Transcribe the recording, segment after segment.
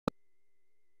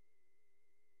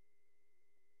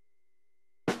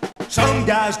Some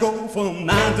guys go from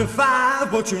 9 to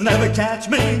 5, but you never catch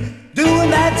me doing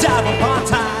that job of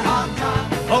part-time.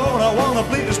 All I wanna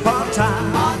be is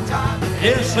part-time.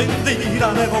 Yes, indeed,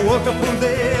 I never worked a full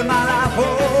day in my life.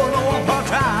 Oh, no, I'm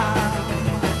part-time.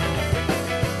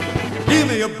 Give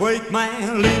me a break,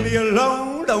 man, leave me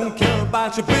alone. Don't care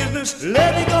about your business,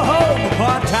 let me go home.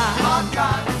 Part-time.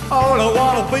 All I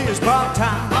wanna be is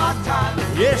part-time.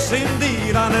 Yes,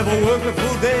 indeed, I never worked a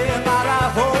full day in my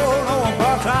life. Oh, no, I'm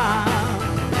part-time.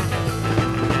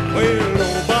 Well,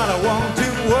 nobody wants to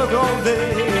work all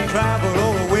day and travel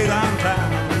all the way downtown.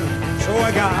 So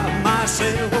I got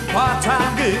myself a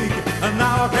part-time gig, and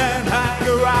now I can't hang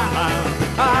around.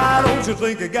 Ah, don't you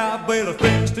think I got better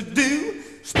things to do?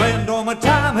 Spend all my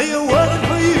time here working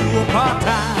for you. A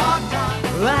part-time.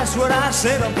 That's what I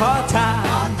said, a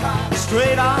part-time.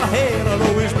 Straight on ahead, I'll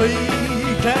always be.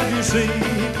 Can't you see?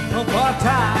 A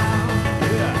part-time.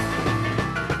 Yeah.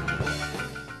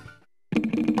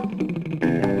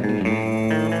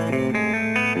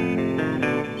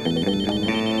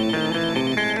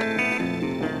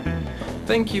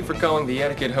 Thank you for calling the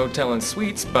Etiquette Hotel and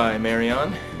Suites by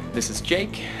Marrionn. This is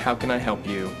Jake. How can I help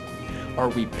you? Are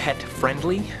we pet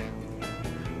friendly?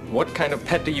 What kind of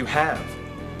pet do you have?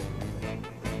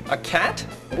 A cat?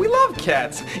 We love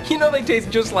cats. You know they taste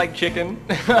just like chicken.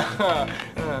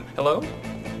 Hello?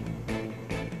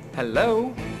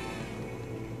 Hello?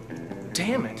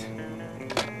 Damn it.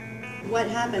 What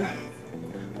happened?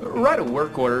 Write a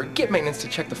work order, get maintenance to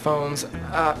check the phones.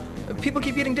 People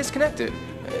keep getting disconnected.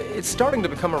 It's starting to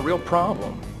become a real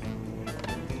problem.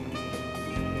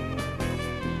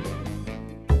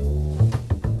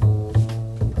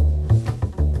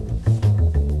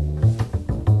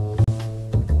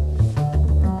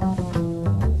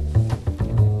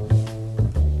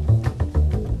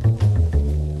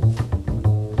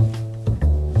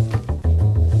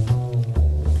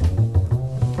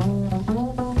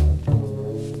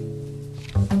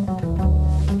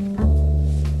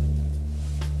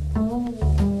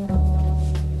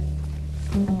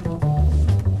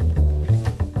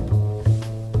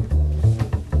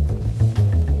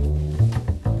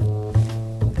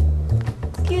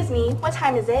 What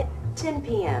time is it? 10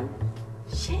 p.m.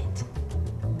 Shit.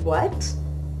 What?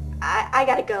 I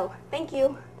gotta go. Thank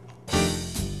you.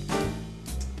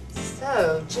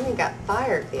 So, Jimmy got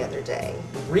fired the other day.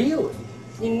 Really?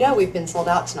 You know we've been sold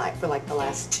out tonight for like the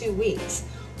last 2 weeks.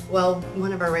 Well,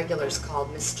 one of our regulars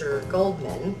called Mr.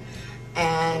 Goldman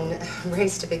and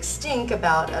raised a big stink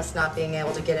about us not being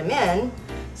able to get him in.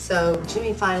 So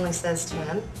Jimmy finally says to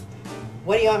him,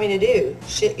 "What do you want me to do?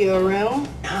 Shit you a room?"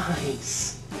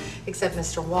 Nice. Except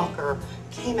Mr. Walker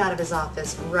came out of his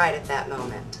office right at that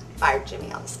moment. Fired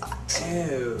Jimmy on the spot.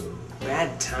 Ew,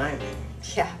 bad timing.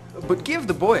 Yeah. But give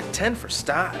the boy a 10 for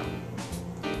style.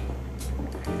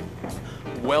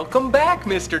 Welcome back,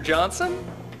 Mr. Johnson.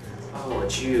 Oh,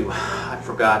 it's you. I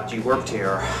forgot you worked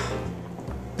here.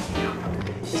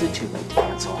 Is it too late to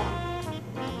cancel?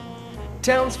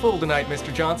 Town's full tonight,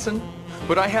 Mr. Johnson.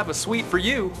 But I have a suite for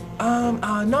you.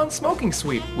 A non-smoking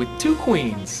suite with 2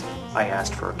 queens. I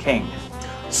asked for a king.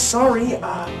 Sorry,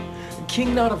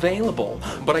 king not available,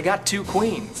 but I got 2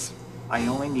 queens. I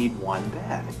only need 1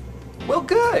 bed. Well,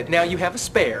 good. Now you have a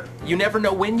spare. You never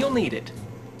know when you'll need it.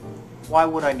 Why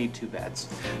would I need 2 beds?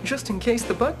 Just in case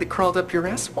the bug that crawled up your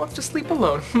ass wants to sleep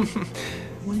alone.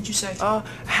 What did you say?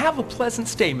 Have a pleasant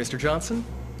stay, Mr. Johnson.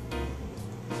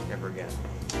 Never again.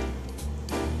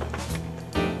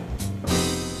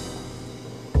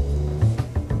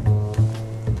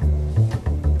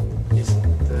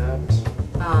 Isn't that...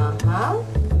 Uh-huh.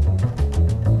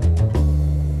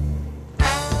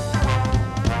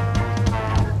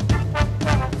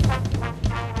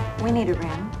 We need a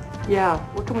room. Yeah,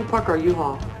 where can we park our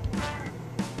U-Haul?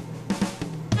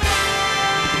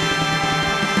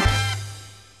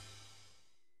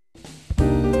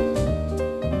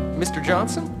 Mr.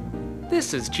 Johnson?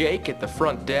 This is Jake at the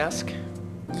front desk.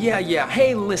 Yeah.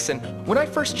 Hey, listen. When I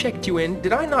first checked you in,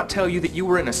 did I not tell you that you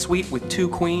were in a suite with 2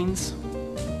 queens?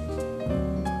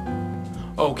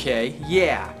 Okay,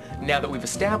 yeah. Now that we've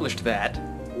established that,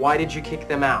 why did you kick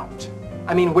them out?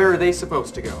 I mean, where are they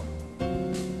supposed to go?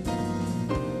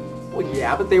 Well,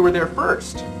 yeah, but they were there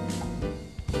first.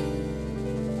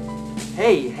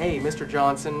 Hey, Mr.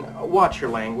 Johnson, watch your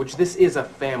language. This is a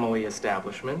family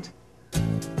establishment.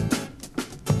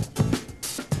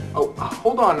 Oh,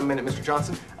 hold on a minute, Mr.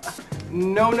 Johnson.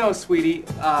 No, sweetie.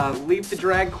 Leave the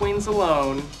drag queens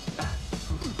alone.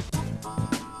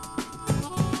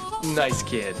 Nice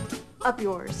kid. Up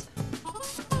yours.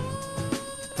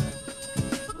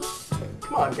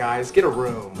 Come on, guys, get a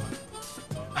room.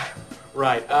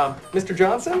 Right, Mr.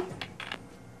 Johnson?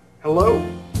 Hello?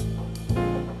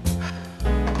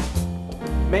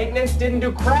 Maintenance didn't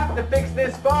do crap to fix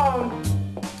this phone.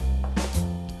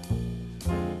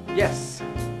 Yes.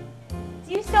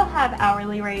 Do you still have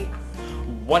hourly rates?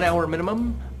 1 hour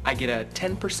minimum, I get a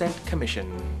 10%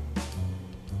 commission.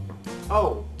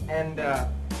 Oh, and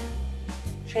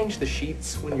change the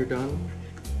sheets when you're done.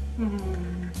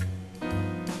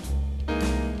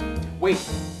 Wait.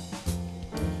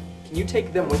 Can you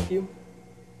take them with you?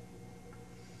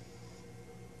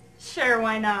 Sure,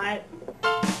 why not?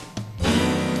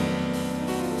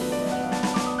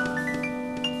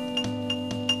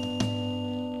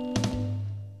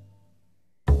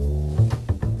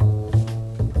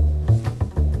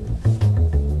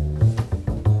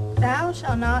 Thou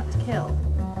shalt not kill.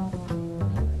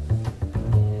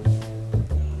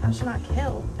 Thou shalt not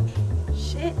kill.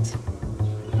 Shit.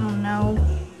 Oh no.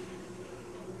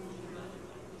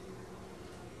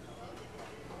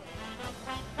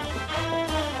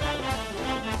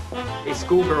 A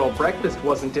schoolgirl breakfast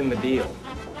wasn't in the deal.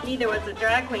 Neither was the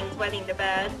drag queen's wedding to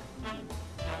bed.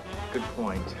 Good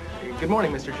point. Good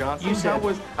morning, Mr. Johnson. You said- How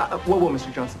was... whoa,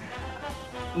 Mr. Johnson.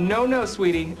 No,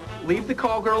 sweetie. Leave the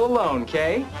call girl alone,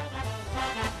 okay?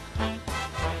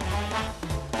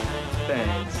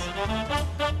 Thanks.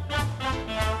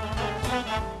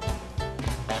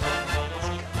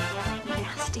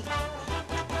 Nasty.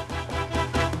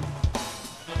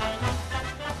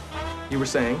 You were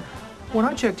saying? When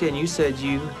I checked in, you said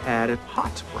you had a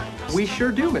hot breakfast. We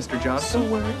sure do, Mr. So Johnson.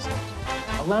 where is it?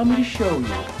 Allow me to show you.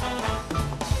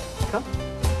 Cup?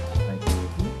 Thank you.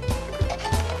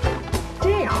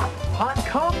 Damn! Hot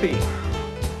coffee.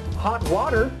 Hot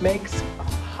water makes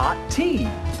hot tea.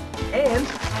 And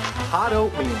hot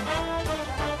oatmeal.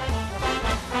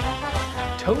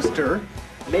 Toaster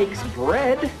makes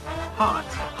bread hot.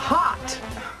 Hot!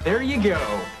 There you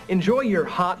go. Enjoy your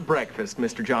hot breakfast,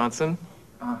 Mr. Johnson.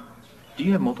 Do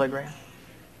you have multigram?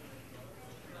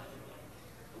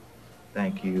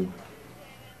 Thank you.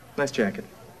 Nice jacket.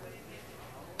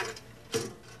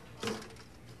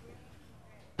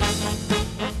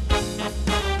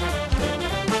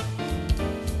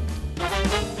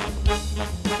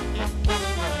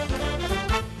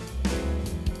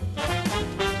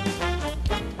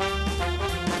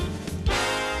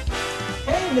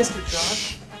 Hey, Mr.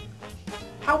 Josh.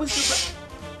 How was the...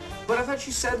 But I thought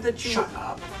you said that you... Shut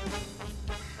up.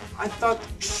 I thought...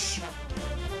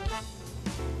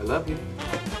 I love you.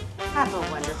 Have a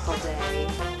wonderful day.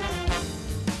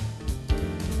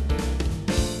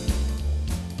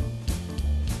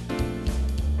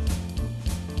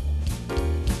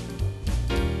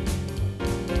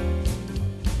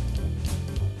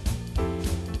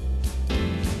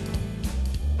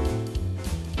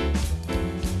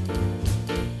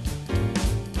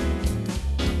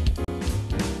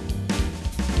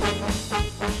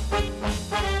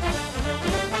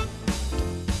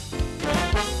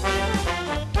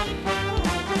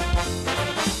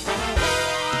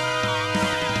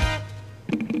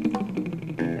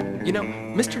 You know,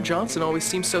 Mr. Johnson always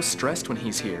seems so stressed when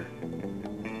he's here.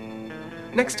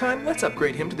 Next time, let's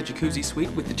upgrade him to the jacuzzi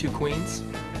suite with the 2 queens.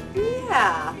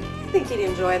 Yeah, I think he'd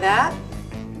enjoy that.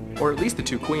 Or at least the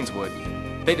 2 queens would.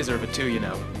 They deserve it too, you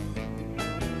know.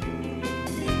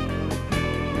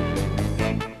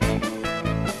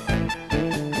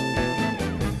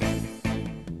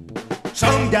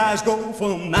 Some guys go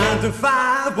from 9 to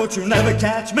 5, but you'll never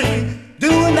catch me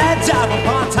doing that job of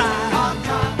part-time.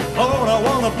 All I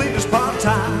wanna be is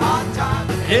part-time.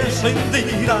 Yes,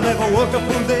 indeed, I never worked a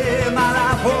full day in my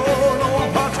life. Oh, no,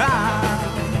 I'm part-time.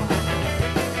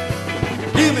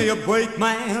 Give me a break,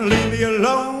 man, leave me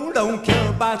alone. Don't care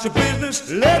about your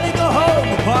business, let me go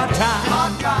home.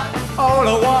 Part-time. All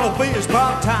I wanna be is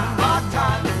part-time.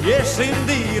 Yes,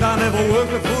 indeed, I never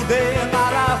worked a full day in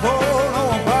my life. Oh, no,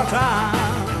 I'm part-time.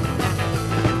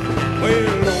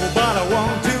 Well, nobody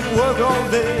wants to work all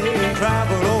day and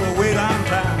travel all the way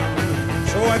downtown.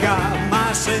 So I got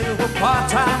myself a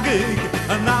part-time gig,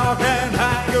 and now I can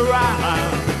hang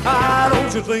around.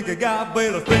 Don't you think I got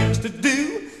better things to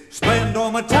do? Spend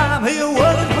all my time here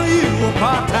working for you. A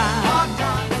part-time.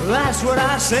 That's what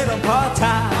I said, a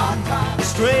part-time.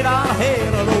 Straight on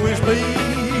ahead, I'll always be.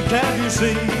 Can't you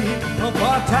see? A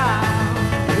part-time.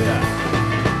 Yeah.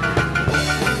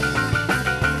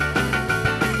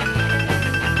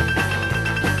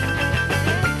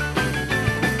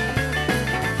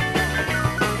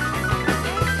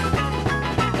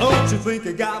 Don't you think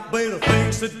I got better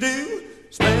things to do?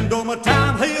 Spend all my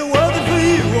time here working for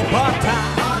you. A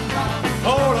part-time.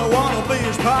 All I wanna be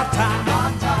is part-time.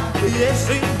 Yes,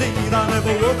 indeed, I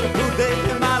never worked a full day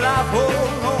in my life. Oh,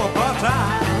 no, a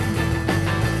part-time.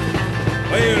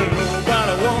 Well,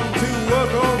 nobody want to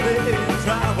work all day and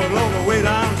travel all the way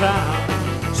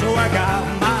downtown. So I got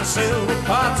myself a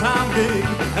part-time gig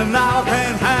and now I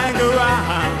can hang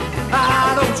around.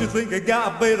 Ah, don't you think I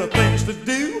got better things to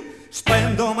do?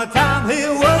 Spend all my time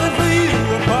here working for you.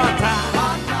 I'm part-time.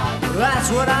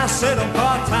 That's what I said, I'm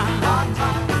part-time.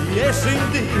 Yes,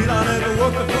 indeed, I never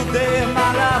worked a full day in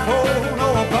my life. Oh, no,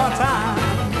 I'm part-time.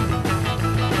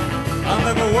 I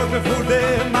never worked a full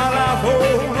day in my life.